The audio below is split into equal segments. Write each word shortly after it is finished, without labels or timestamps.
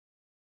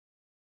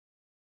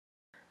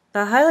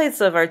The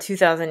highlights of our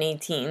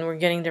 2018 were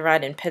getting to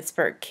ride in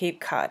Pittsburgh,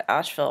 Cape Cod,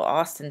 Asheville,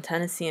 Austin,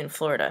 Tennessee, and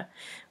Florida.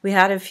 We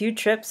had a few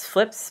trips,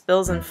 flips,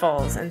 spills, and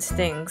falls, and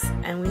stings,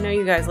 and we know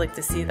you guys like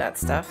to see that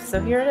stuff,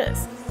 so here it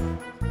is.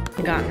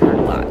 I got hurt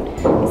a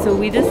lot, so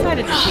we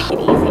decided to take it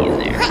easy in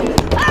there.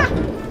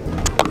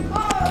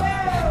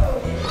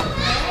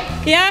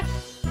 Yeah?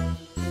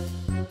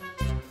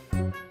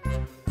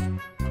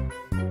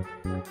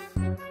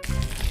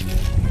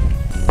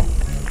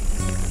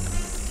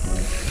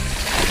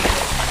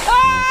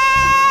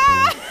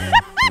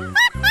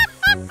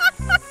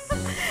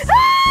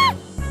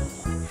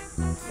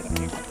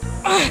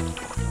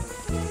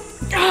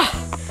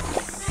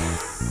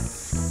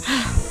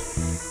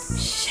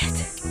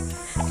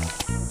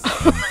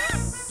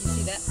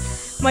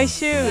 My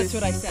shoes. That's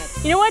what I said.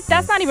 You know what?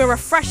 That's not even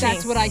refreshing.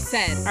 That's what I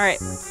said. All right.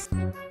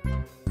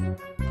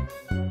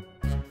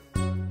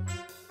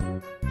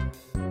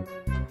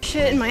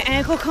 Shit, and my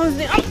ankle comes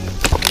down.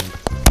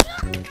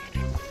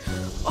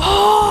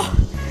 Oh!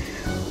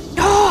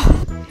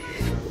 Oh!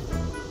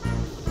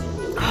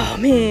 Oh,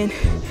 man.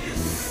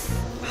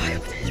 Oh, I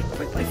hope I didn't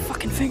break my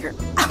fucking finger.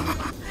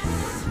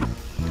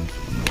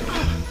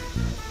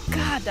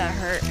 God, that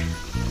hurt.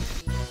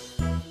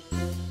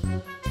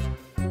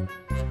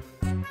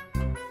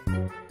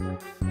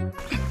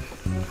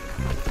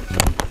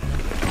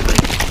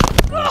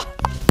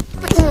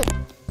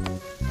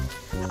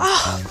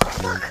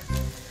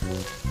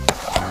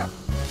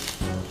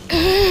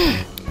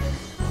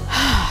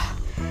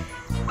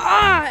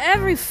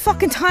 Every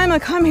fucking time I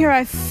come here,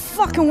 I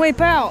fucking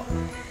wipe out.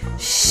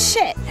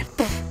 Shit.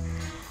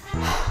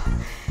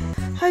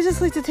 I just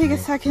like to take a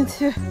second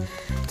to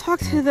talk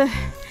to the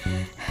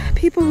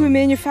people who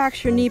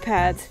manufacture knee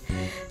pads.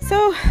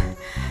 So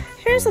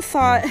here's a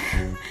thought.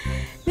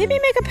 Maybe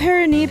make a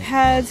pair of knee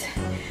pads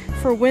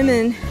for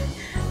women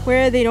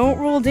where they don't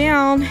roll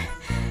down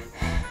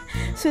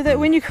so that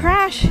when you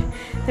crash,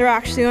 they're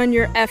actually on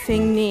your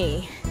effing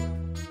knee.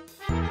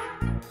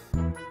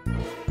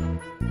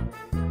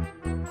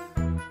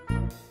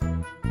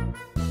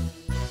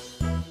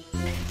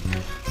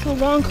 So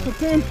long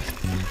clipped in,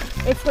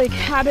 it's like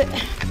habit,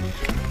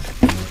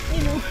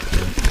 you know.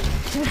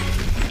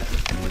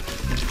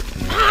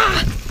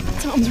 Ah!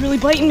 Something's really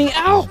biting me.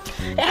 Ow!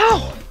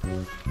 Ow!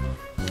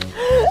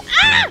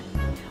 Ah!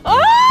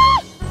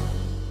 Oh!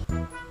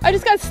 I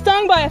just got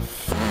stung by a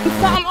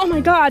something. Oh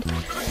my god.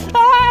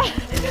 Ah!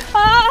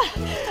 Ah!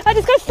 I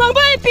just got stung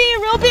by a bee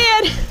real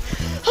bad.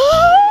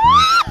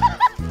 Ah!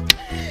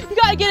 You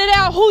gotta get it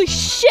out. Holy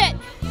shit.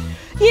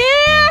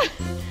 Yeah!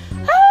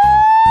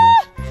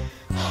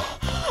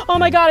 Oh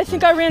my god, I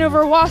think I ran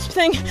over a wasp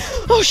thing.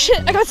 Oh shit,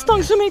 I got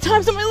stung so many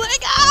times on my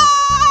leg.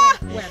 Ah!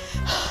 Where?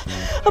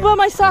 Above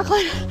my sock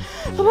line.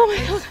 Above my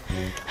sock.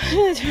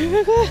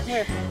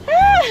 Where?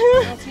 Ah!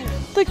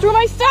 Like through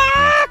my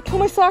sock! Pull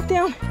my sock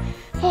down.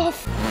 Oh,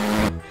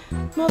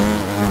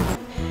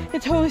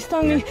 it totally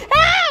stung me.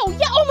 Ow!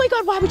 Yeah, oh my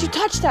god, why would you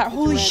touch that?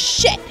 Holy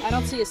shit. I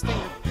don't see a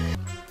stinger.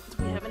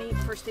 Do we have any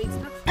first aid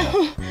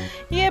stuff?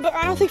 Yeah, but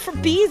I don't think for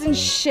bees and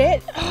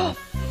shit. Oh.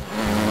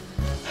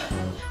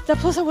 That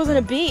plus I wasn't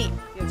a bee.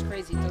 Yeah, it's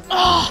crazy.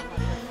 Oh,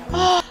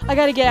 I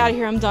gotta get out of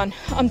here. I'm done.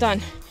 I'm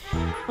done.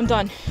 I'm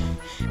done.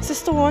 Is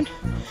this the one?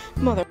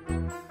 Mother.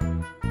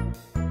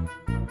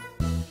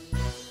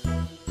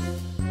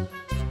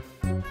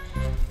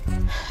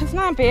 It's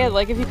not bad,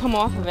 like if you come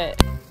off of it.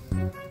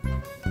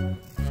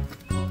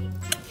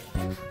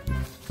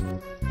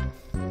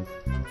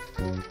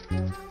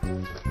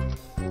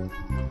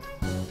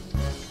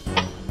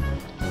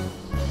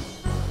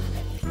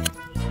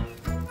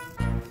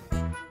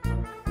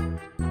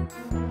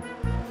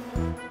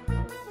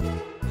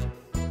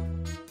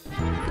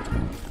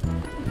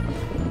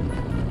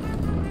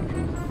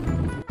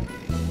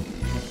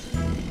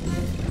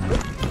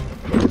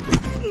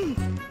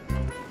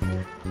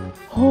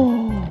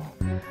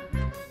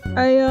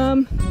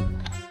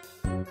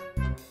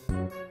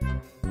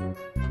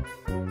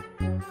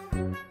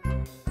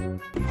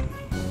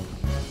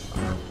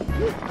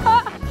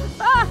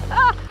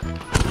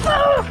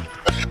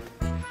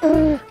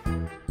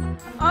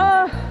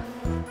 Oh,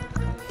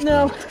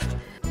 no.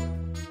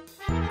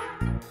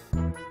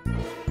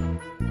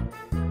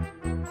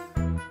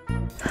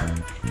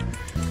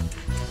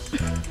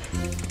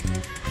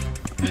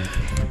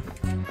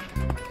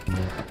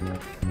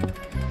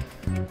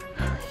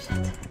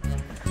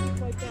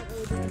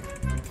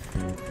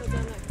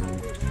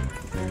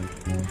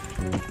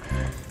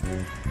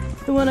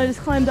 The one I just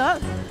climbed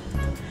up?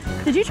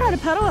 Did you try to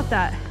pedal up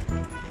that?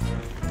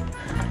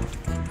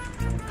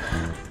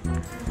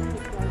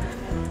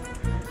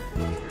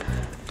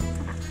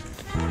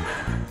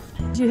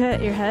 Did you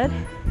hit your head?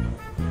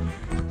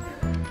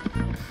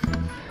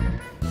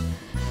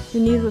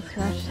 Your knees look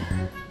scratched.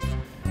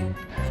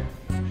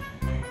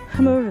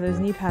 I'm over those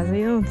knee pads,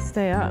 they don't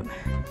stay up.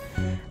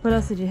 What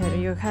else did you hit? Are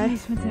you okay? I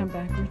just went down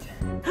backwards.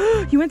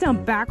 You went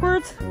down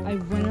backwards? I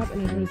went up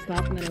and I tried to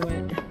stop and then I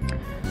went.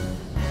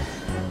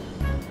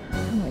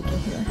 I like it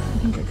here. I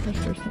think they're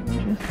Christmas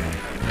sandwiches.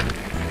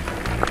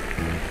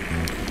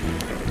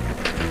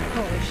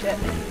 Holy shit.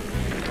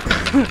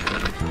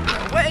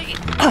 Wait.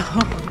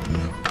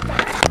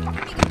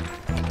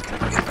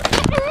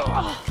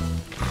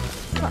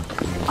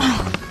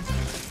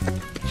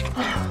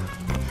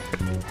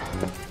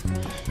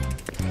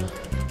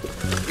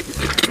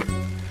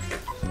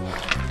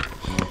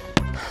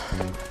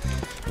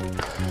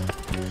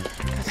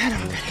 Got that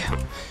on video.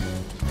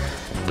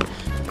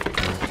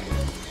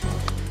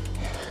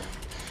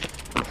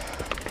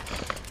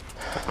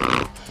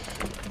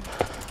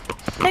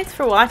 Thanks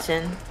for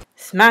watching.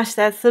 Smash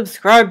that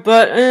subscribe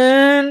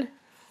button.